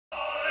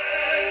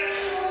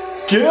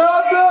che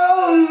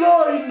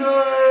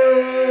bella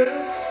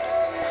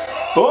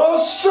oh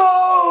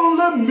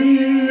sole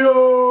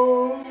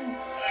mio,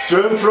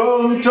 sto in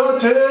fronte a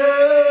te.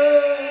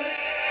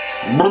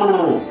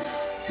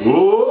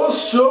 Oh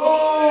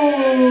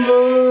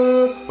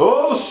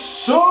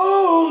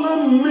sole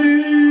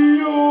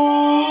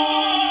mio,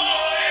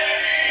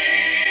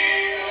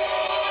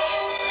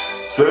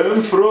 sto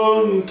in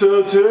fronte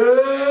a te,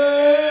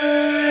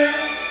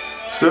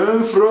 sto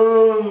in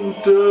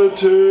fronte a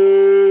te.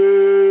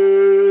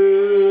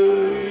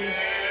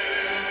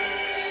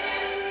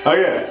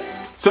 Okay,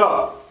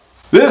 so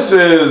this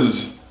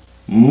is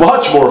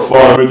much more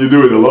fun when you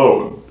do it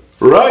alone.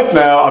 Right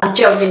now, I'm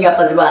choking up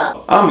as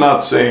well. I'm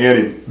not saying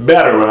any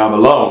better when I'm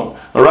alone.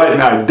 Right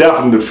now, I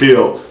definitely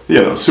feel,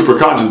 super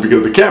conscious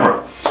because of the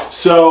camera.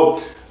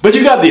 So, but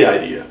you got the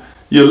idea.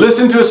 You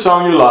listen to a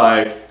song you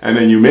like, and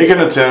then you make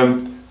an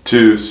attempt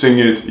to sing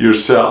it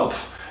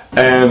yourself.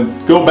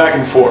 And go back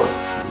and forth.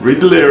 Read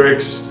the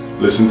lyrics,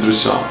 listen to the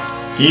song.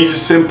 Easy,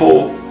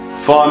 simple,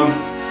 fun,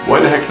 why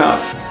the heck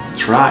not?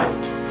 Try it.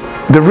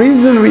 The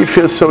reason we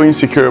feel so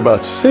insecure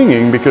about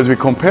singing because we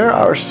compare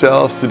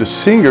ourselves to the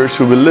singers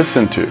who we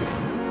listen to.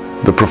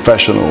 The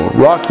professional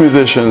rock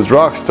musicians,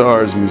 rock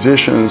stars,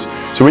 musicians.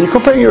 So when you're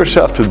comparing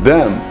yourself to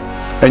them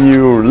and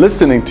you're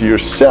listening to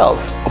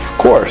yourself, of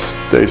course,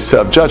 there is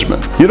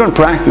self-judgment. You don't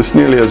practice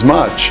nearly as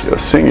much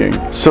singing,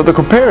 so the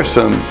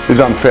comparison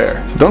is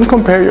unfair. So don't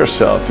compare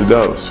yourself to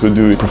those who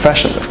do it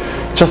professionally.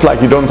 Just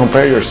like you don't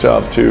compare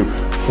yourself to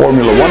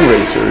Formula One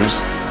racers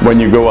when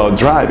you go out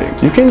driving.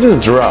 You can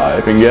just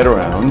drive and get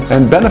around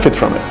and benefit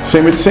from it.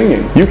 Same with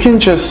singing. You can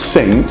just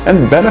sing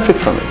and benefit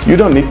from it. You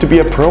don't need to be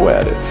a pro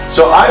at it.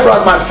 So I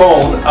brought my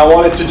phone. I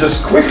wanted to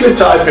just quickly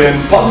type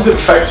in positive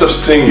effects of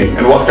singing,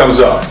 and what comes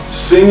up?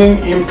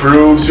 Singing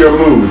improves your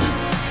mood.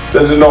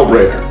 That's a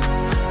no-brainer.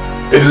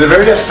 It is a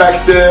very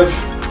effective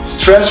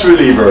stress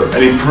reliever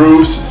and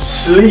improves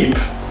sleep.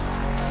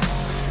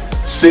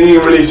 Singing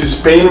releases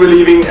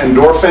pain-relieving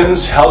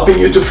endorphins, helping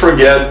you to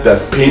forget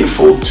that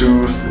painful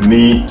tooth,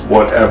 knee,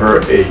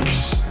 whatever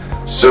aches.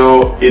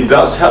 So it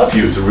does help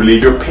you to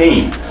relieve your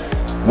pain.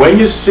 When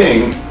you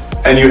sing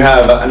and you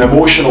have an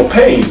emotional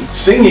pain,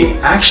 singing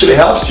actually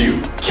helps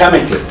you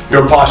chemically.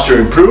 Your posture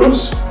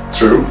improves,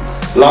 true.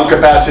 Lung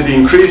capacity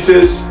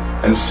increases,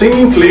 and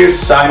singing clears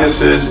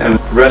sinuses and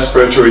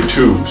respiratory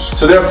tubes.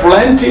 So there are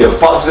plenty of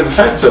positive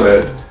effects of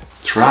it.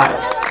 Try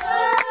it.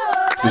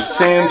 The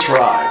Sand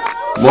Tribe.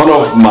 One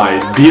of my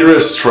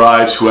dearest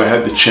tribes who I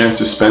had the chance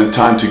to spend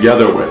time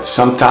together with,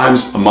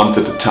 sometimes a month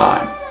at a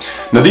time.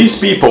 Now these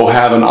people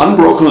have an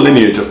unbroken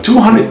lineage of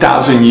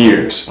 200,000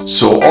 years,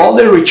 so all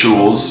their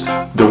rituals,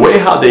 the way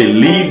how they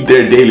lead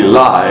their daily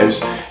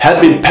lives, had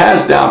been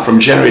passed down from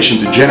generation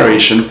to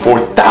generation for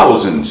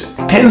thousands,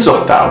 tens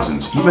of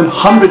thousands, even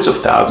hundreds of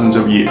thousands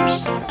of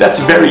years. That's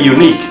very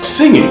unique.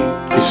 Singing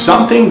is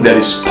something that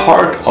is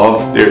part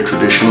of their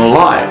traditional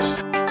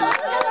lives.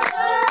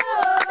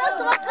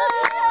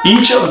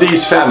 Each of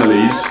these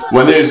families,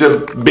 when there's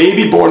a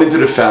baby born into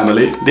the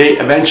family, they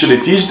eventually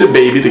teach the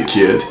baby, the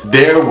kid,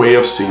 their way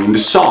of singing the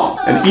song.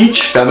 And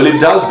each family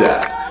does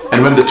that.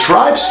 And when the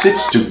tribe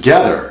sits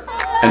together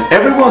and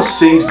everyone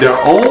sings their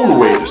own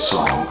way the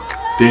song,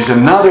 there's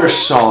another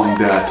song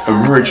that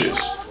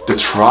emerges, the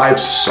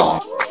tribe's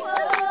song.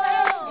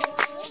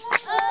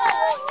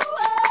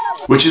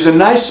 Which is a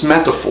nice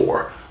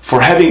metaphor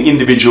for having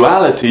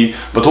individuality,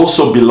 but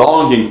also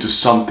belonging to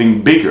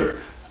something bigger,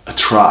 a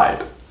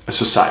tribe. A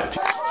society.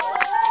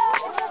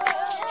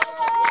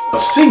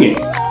 Singing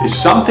is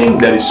something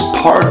that is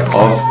part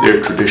of their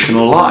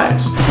traditional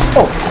lives.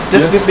 Oh,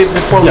 just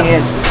before we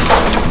end.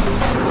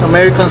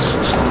 Americans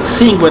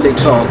sing when they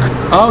talk.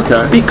 Oh,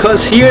 okay.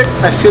 Because here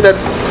I feel that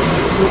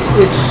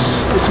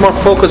it's more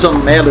focused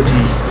on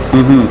melody.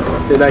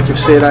 Mm-hmm. Like you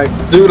say, like,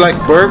 do you like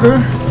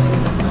burger?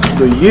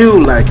 Do you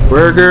like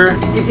burger?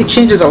 It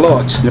changes a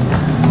lot. Yep.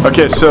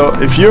 Okay, so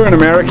if you're an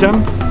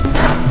American,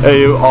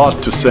 you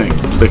ought to sing,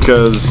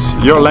 because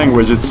your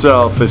language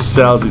itself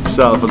sells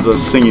itself as a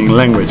singing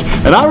language.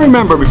 And I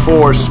remember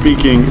before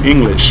speaking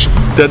English,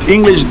 that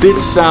English did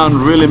sound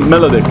really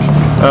melodic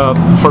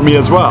for me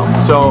as well.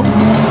 So,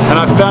 and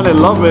I fell in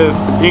love with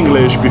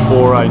English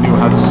before I knew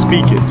how to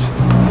speak it.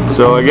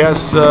 So I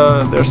guess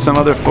there's some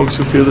other folks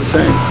who feel the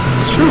same.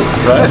 It's true.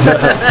 Right?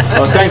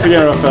 Well, thanks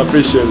again, Rafael.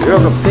 Appreciate it. You're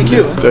welcome. Thank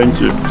you. Thank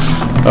you.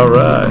 All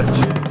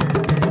right.